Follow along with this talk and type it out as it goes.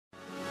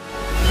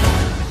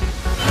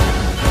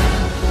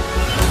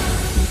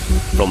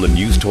From the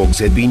Newstalk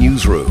ZB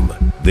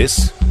newsroom,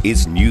 this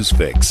is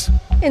Newsfix.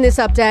 In this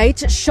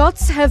update,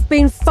 shots have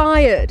been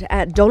fired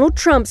at Donald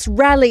Trump's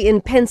rally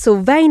in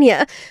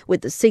Pennsylvania,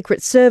 with the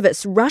Secret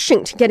Service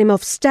rushing to get him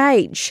off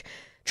stage.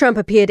 Trump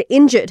appeared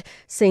injured,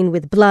 seen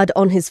with blood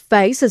on his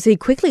face as he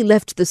quickly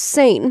left the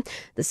scene.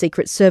 The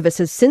Secret Service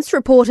has since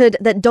reported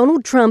that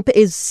Donald Trump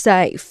is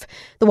safe.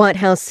 The White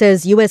House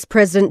says US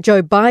President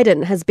Joe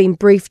Biden has been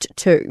briefed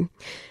too.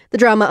 The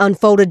drama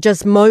unfolded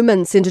just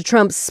moments into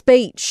Trump's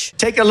speech.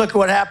 Take a look at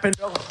what happened.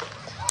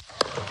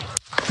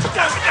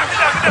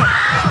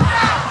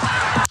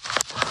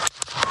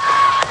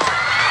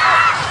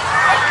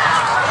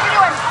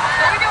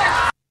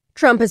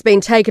 Trump has been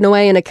taken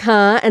away in a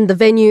car and the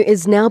venue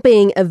is now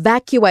being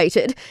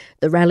evacuated.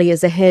 The rally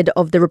is ahead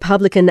of the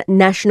Republican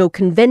National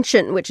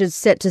Convention, which is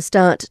set to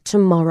start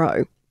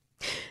tomorrow.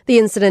 The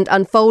incident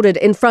unfolded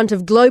in front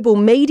of global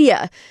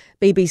media.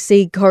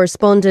 BBC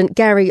correspondent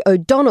Gary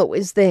O'Donnell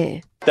is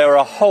there. There were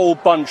a whole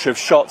bunch of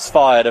shots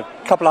fired a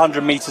couple of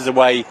hundred metres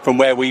away from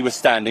where we were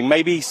standing,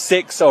 maybe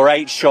 6 or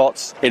 8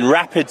 shots in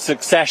rapid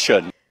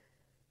succession.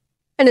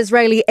 An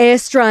Israeli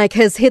airstrike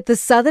has hit the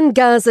southern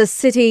Gaza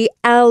city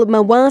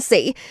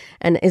Al-Mawasi,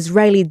 an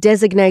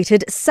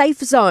Israeli-designated safe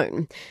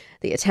zone.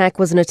 The attack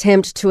was an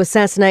attempt to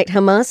assassinate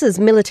Hamas's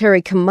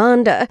military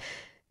commander.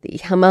 The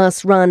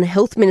Hamas-run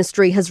health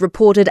ministry has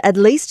reported at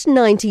least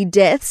 90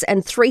 deaths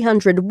and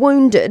 300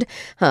 wounded,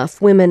 half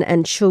women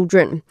and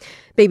children.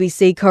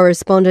 BBC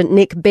correspondent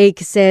Nick Beek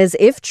says,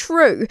 if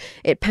true,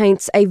 it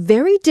paints a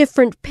very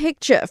different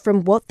picture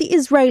from what the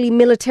Israeli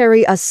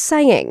military are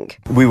saying.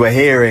 We were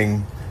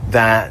hearing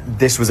that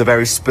this was a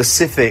very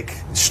specific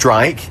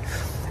strike,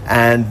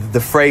 and the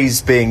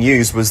phrase being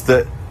used was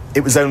that it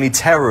was only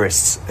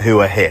terrorists who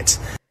were hit.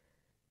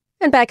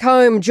 And back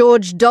home,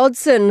 George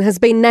Dodson has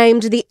been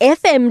named the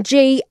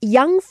FMG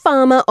Young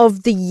Farmer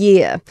of the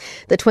Year.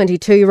 The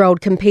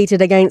 22-year-old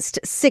competed against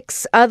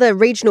 6 other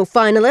regional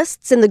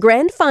finalists in the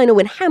grand final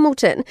in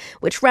Hamilton,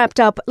 which wrapped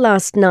up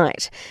last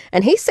night.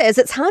 And he says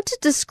it's hard to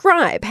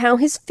describe how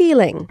he's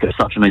feeling. It's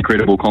such an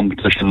incredible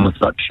competition with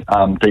such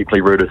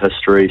deeply rooted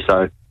history.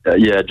 So,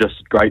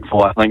 just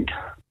grateful, I think.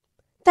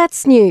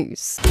 That's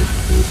news.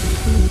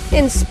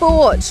 In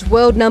sport,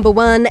 world number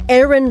 1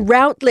 Erin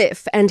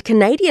Routliffe and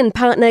Canadian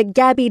partner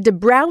Gabby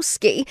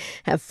Dabrowski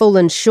have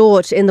fallen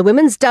short in the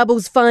women's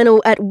doubles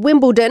final at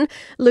Wimbledon,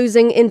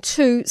 losing in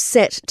 2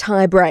 set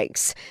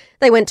tie-breaks.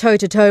 They went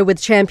toe-to-toe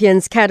with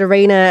champions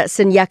Katerina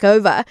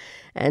Siniakova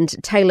and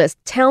Taylor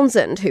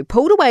Townsend, who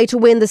pulled away to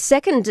win the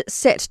second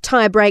set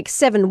tie-break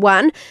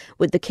 7-1,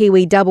 with the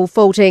Kiwi double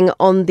faulting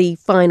on the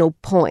final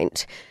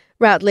point.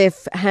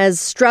 Routliffe has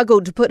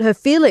struggled to put her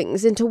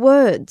feelings into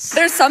words.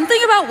 There's something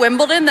about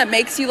Wimbledon that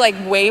makes you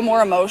way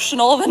more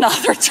emotional than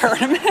other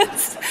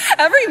tournaments.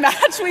 Every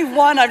match we've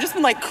won, I've just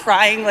been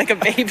crying like a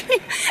baby.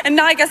 And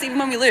now I guess even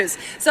when we lose.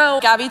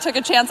 So Gabby took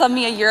a chance on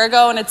me a year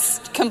ago and it's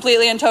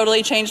completely and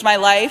totally changed my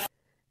life.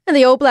 And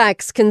the All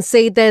Blacks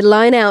concede their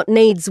line-out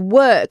needs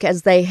work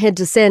as they head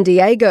to San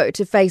Diego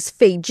to face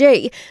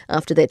Fiji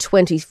after their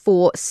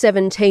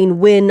 24-17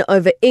 win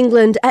over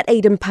England at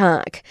Eden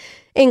Park.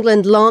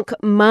 England lock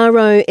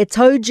Maro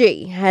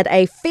Itoje had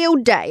a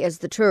field day as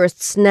the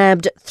tourists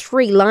snabbed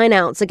 3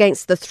 lineouts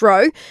against the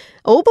throw,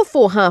 all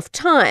before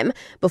half-time,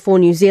 before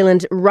New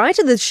Zealand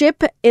righted the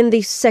ship in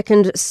the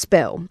second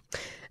spell.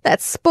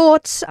 That's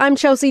sport. I'm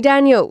Chelsea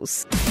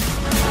Daniels.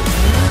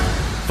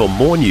 For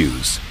more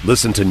news,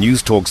 listen to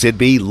Newstalk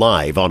ZB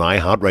live on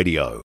iHeartRadio.